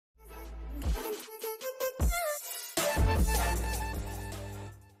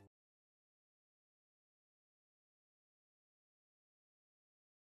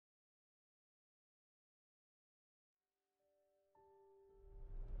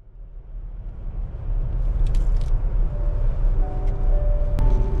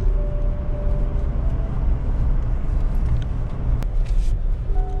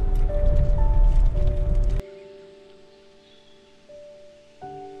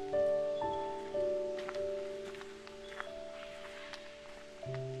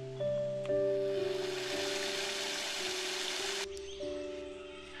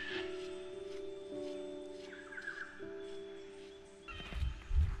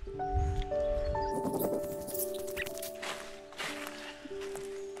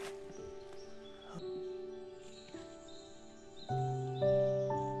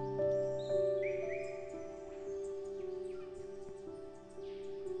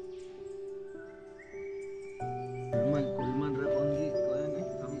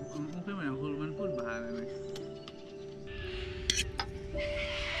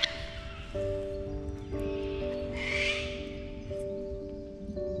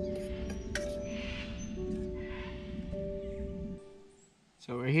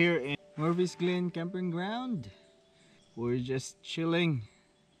So we're here in Murphys Glen camping ground. We're just chilling,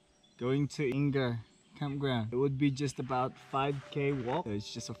 going to Ingar Campground. It would be just about 5k walk. So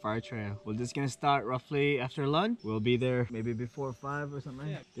it's just a fire trail. We're just gonna start roughly after lunch. We'll be there maybe before 5 or something.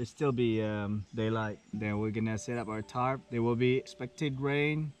 Yeah. There'll still be daylight. Then we're gonna set up our tarp. There will be expected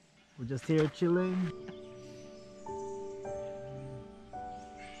rain. We're just here chilling.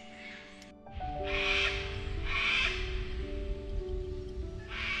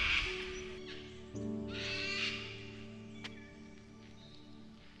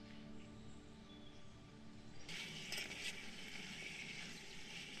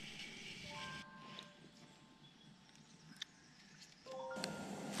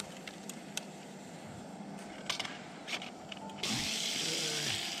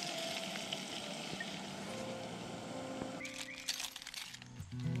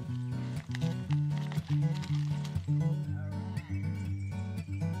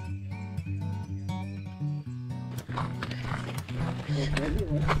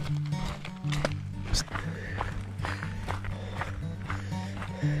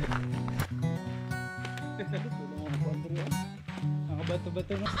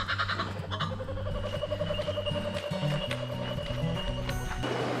 Bato-bato na.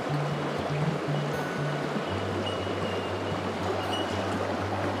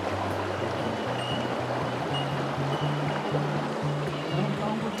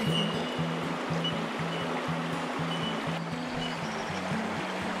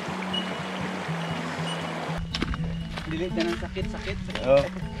 Dilit na ng sakit-sakit. Oh.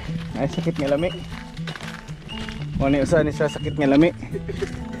 Ay sakit nga lami. Muna usaha ni sa sakit nga lami.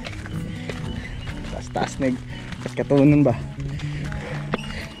 Taas-taas na katunon ba?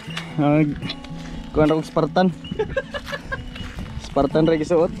 Kuha na kong Spartan. Spartan rin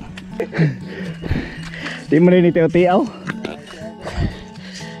isuot. Di mo rin itiaw-tiaw.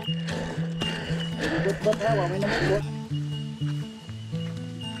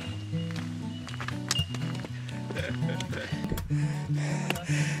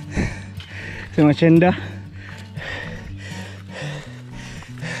 Sumasyenda.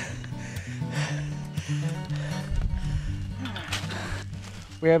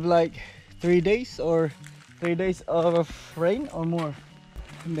 We have like 3 days or 3 days of rain or more,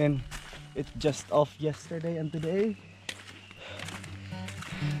 and then it just off yesterday and today.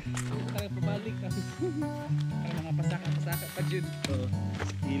 Pabalik kasi mga pasaka-pasaka pa dyan.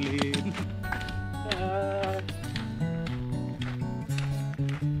 Skilling.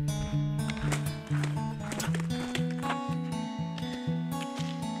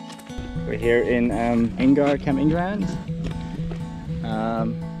 We're here in Ingar Campground.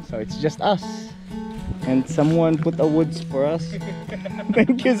 So it's just us, and someone put a woods for us.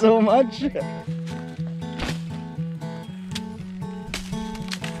 Thank you so much.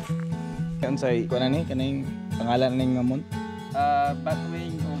 Yan say kuan ani kaning pangalan ning ngamon?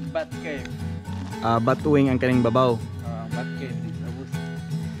 Batwing o Bat Cave. Batwing ang kaning babaw. Bat Cave sa bus.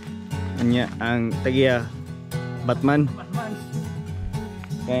 Anya ang tagiya Batman. Batman.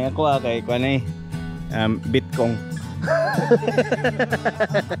 Kaya ako kay kuan ay Bitcoin.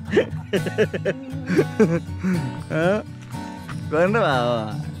 Kuan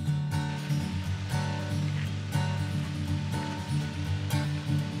ba?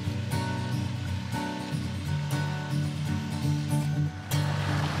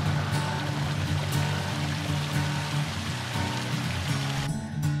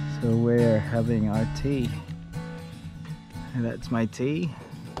 So we're having our tea. That's my tea.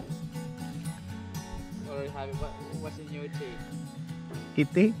 What's in your tea?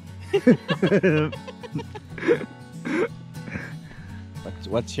 Iti?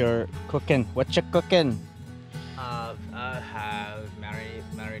 What's your cooking? What you cooking? I have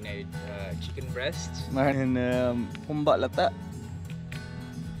marinated chicken breast. And humba lata.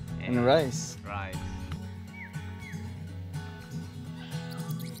 And rice. Rice.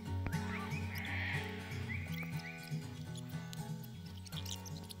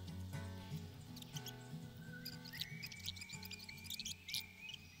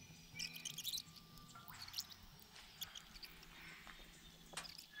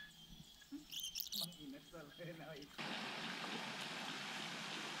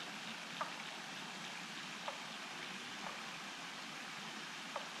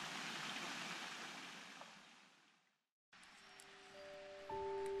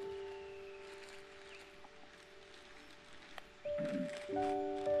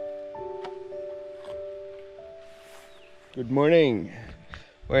 Good morning.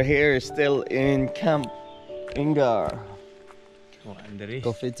 We're here still in Camp Ingar.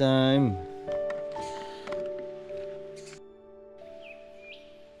 Coffee time.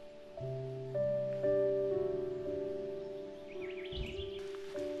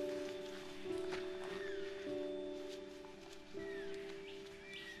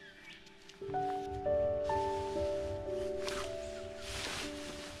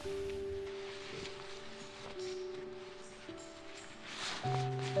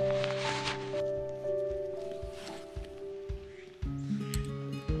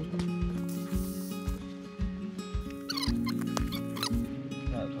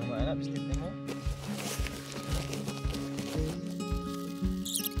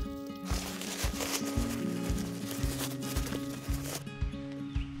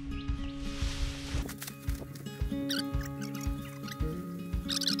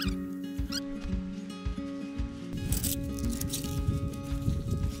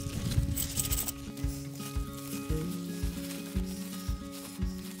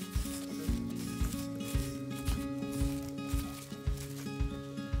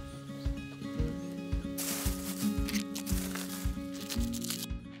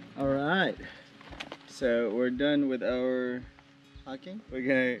 So we're done with our hiking. We're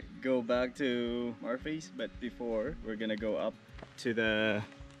gonna go back to Murphy's, but before we're gonna go up to the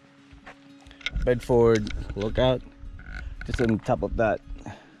Bedford lookout, just on top of that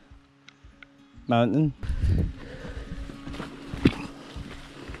mountain.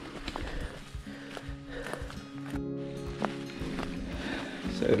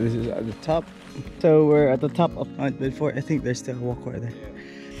 So this is at the top. So we're at the top of Mount Bedford. I think there's still a walkway there.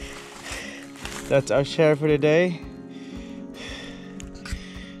 That's our share for today.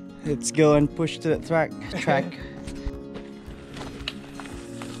 Let's go and push to the track.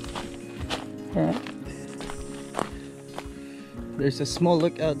 There's a small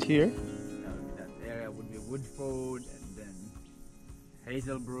lookout here. That area would be Woodford, and then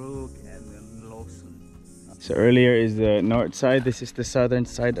Hazelbrook, and then Lawson. So earlier is the north side. This is the southern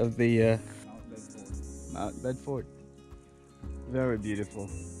side of the Mount Bedford. Very beautiful.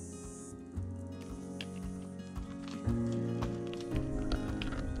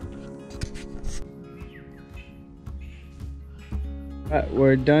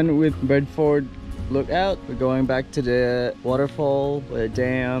 We're done with Bedford lookout. We're going back to the waterfall, the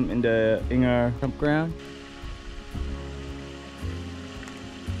dam, and the Ingar Campground.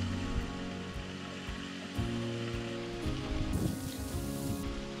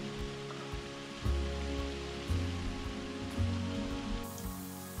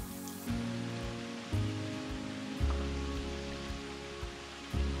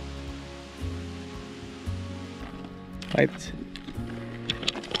 Right.